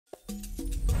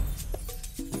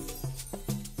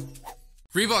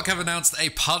Reebok have announced a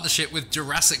partnership with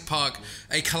Jurassic Park,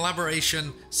 a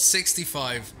collaboration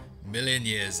 65 million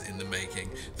years in the making.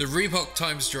 The Reebok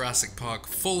x Jurassic Park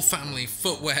full family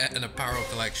footwear and apparel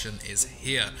collection is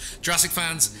here. Jurassic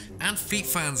fans and feet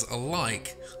fans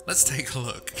alike, let's take a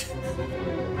look.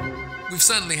 We've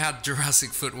certainly had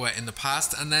Jurassic footwear in the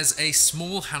past, and there's a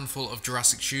small handful of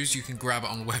Jurassic shoes you can grab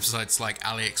on websites like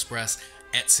AliExpress,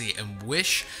 Etsy and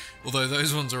Wish, although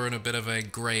those ones are in a bit of a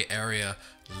grey area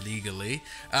legally.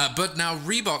 But now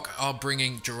Reebok are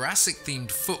bringing Jurassic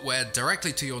themed footwear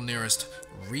directly to your nearest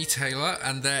retailer,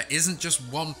 and there isn't just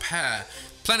one pair.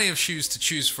 Plenty of shoes to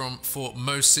choose from for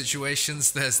most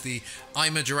situations. There's the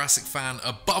I'm a Jurassic fan,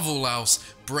 above all else,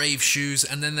 brave shoes,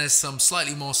 and then there's some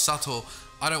slightly more subtle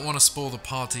I don't want to spoil the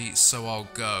party, so I'll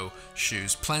go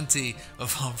shoes. Plenty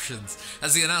of options.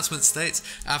 As the announcement states,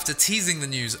 after teasing the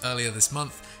news earlier this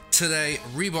month, today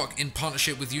Reebok, in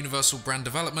partnership with Universal Brand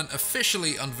Development,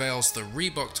 officially unveils the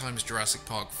Reebok x Jurassic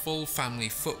Park full family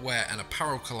footwear and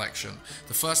apparel collection.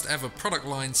 The first ever product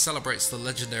line celebrates the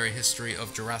legendary history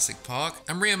of Jurassic Park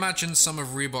and reimagines some of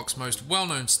Reebok's most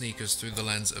well-known sneakers through the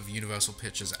lens of Universal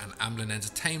Pictures and Amblin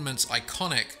Entertainment's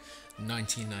iconic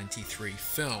 1993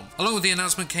 film. Along with the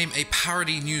announcement came a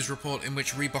parody news report in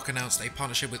which Reebok announced a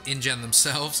partnership with InGen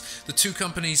themselves, the two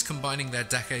companies combining their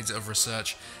decades of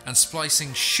research and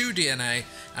splicing shoe DNA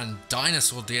and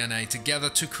dinosaur DNA together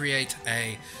to create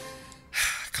a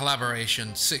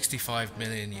collaboration 65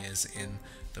 million years in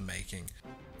the making.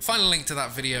 Final link to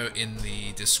that video in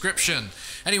the description.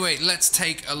 Anyway, let's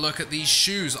take a look at these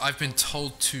shoes. I've been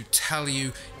told to tell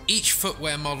you each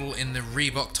footwear model in the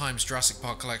Reebok x Jurassic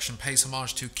Park collection pays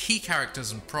homage to key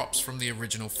characters and props from the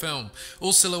original film.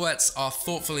 All silhouettes are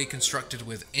thoughtfully constructed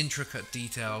with intricate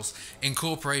details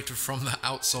incorporated from the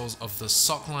outsoles of the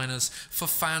sock liners for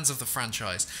fans of the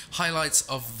franchise. Highlights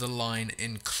of the line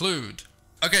include: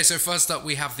 okay, so first up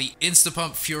we have the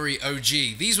Instapump Fury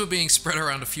OG. These were being spread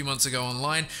around a few months ago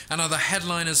online and are the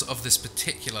headliners of this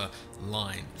particular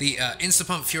line. The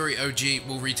Instapump Fury OG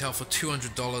will retail for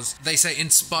 $200. They say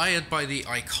inspired by the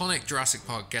iconic Jurassic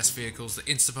Park guest vehicles, the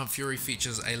Instapump Fury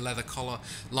features a leather collar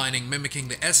lining mimicking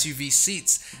the SUV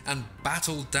seats and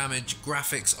battle damage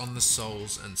graphics on the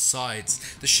soles and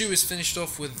sides. The shoe is finished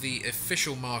off with the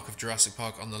official mark of Jurassic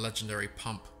Park on the legendary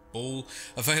pump ball,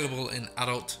 available in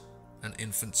adult and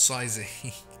infant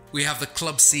sizing. We have the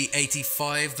Club C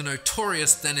 85, the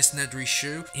notorious Dennis Nedry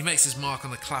shoe. He makes his mark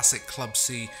on the classic Club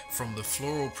C from the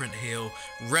floral print heel,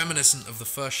 reminiscent of the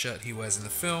first shirt he wears in the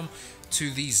film, to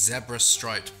the zebra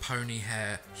striped pony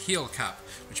hair heel cap,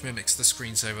 which mimics the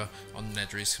screensaver on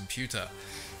Nedry's computer.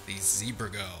 The Zebra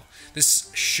Girl. This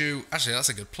shoe, actually that's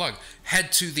a good plug.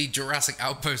 Head to the Jurassic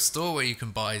Outpost store where you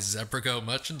can buy Zebra Girl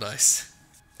merchandise.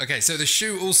 Okay, so the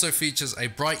shoe also features a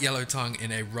bright yellow tongue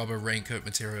in a rubber raincoat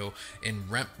material in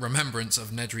remembrance of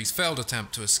Nedry's failed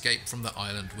attempt to escape from the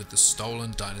island with the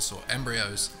stolen dinosaur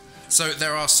embryos. So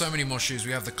there are so many more shoes.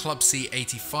 We have the Club C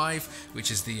 85, which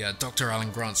is the Dr.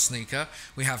 Alan Grant sneaker.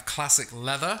 We have classic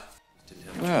leather.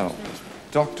 Well,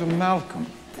 Dr. Malcolm.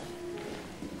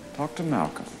 Dr.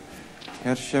 Malcolm.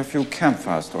 Here to share a few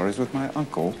campfire stories with my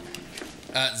uncle.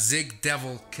 Zig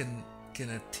Devil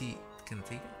Kineti.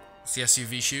 It's the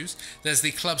SUV shoes. There's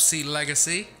the Club C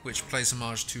Legacy, which plays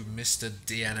homage to Mr.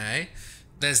 DNA.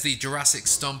 There's the Jurassic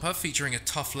Stomper, featuring a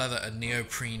tough leather and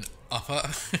neoprene upper.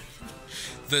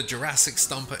 The Jurassic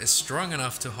Stomper is strong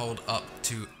enough to hold up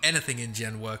to anything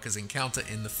InGen workers encounter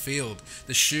in the field.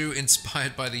 The shoe,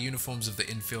 inspired by the uniforms of the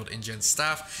infield InGen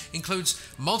staff, includes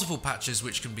multiple patches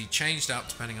which can be changed out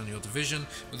depending on your division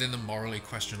within the morally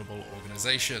questionable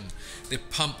organization. The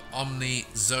Pump Omni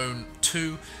Zone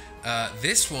 2.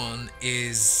 This one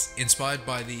is inspired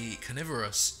by the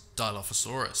carnivorous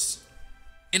Dilophosaurus.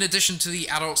 In addition to the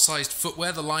adult-sized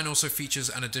footwear, the line also features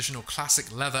an additional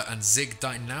classic leather and Zig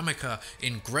Dynamica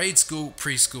in grade school,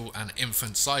 preschool, and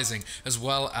infant sizing, as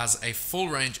well as a full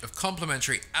range of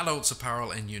complementary adults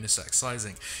apparel in unisex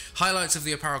sizing. Highlights of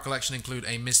the apparel collection include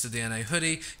a Mr. DNA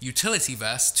hoodie, utility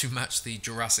vest to match the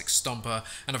Jurassic Stomper,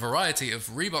 and a variety of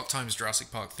Reebok x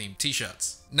Jurassic Park themed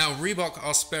t-shirts. Now, Reebok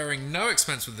are sparing no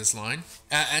expense with this line,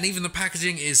 and even the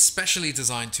packaging is specially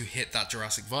designed to hit that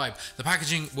Jurassic vibe. The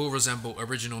packaging will resemble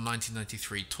original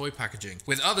 1993 toy packaging,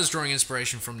 with others drawing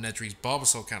inspiration from Nedry's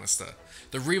Barbasol canister.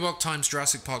 The Reebok x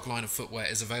Jurassic Park line of footwear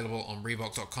is available on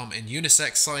Reebok.com in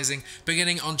unisex sizing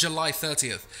beginning on July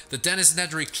 30th. The Dennis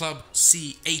Nedry Club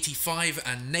C 85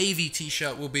 and Navy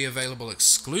t-shirt will be available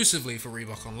exclusively for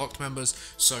Reebok Unlocked members,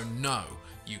 so no,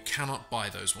 you cannot buy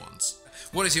those ones.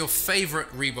 What is your favorite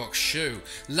Reebok shoe?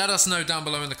 Let us know down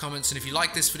below in the comments, and if you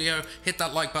like this video, hit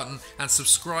that like button and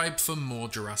subscribe for more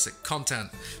Jurassic content.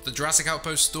 The Jurassic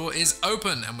Outpost store is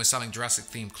open and we're selling Jurassic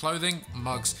themed clothing,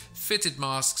 mugs, fitted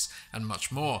masks, and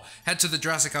much more. Head to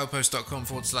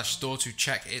thejurassicoutpost.com/store to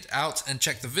check it out, and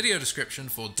check the video description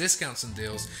for discounts and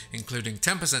deals, including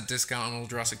 10% discount on all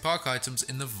Jurassic Park items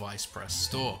in the Vice Press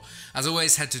store. As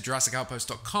always, head to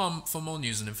jurassicoutpost.com for more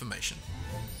news and information.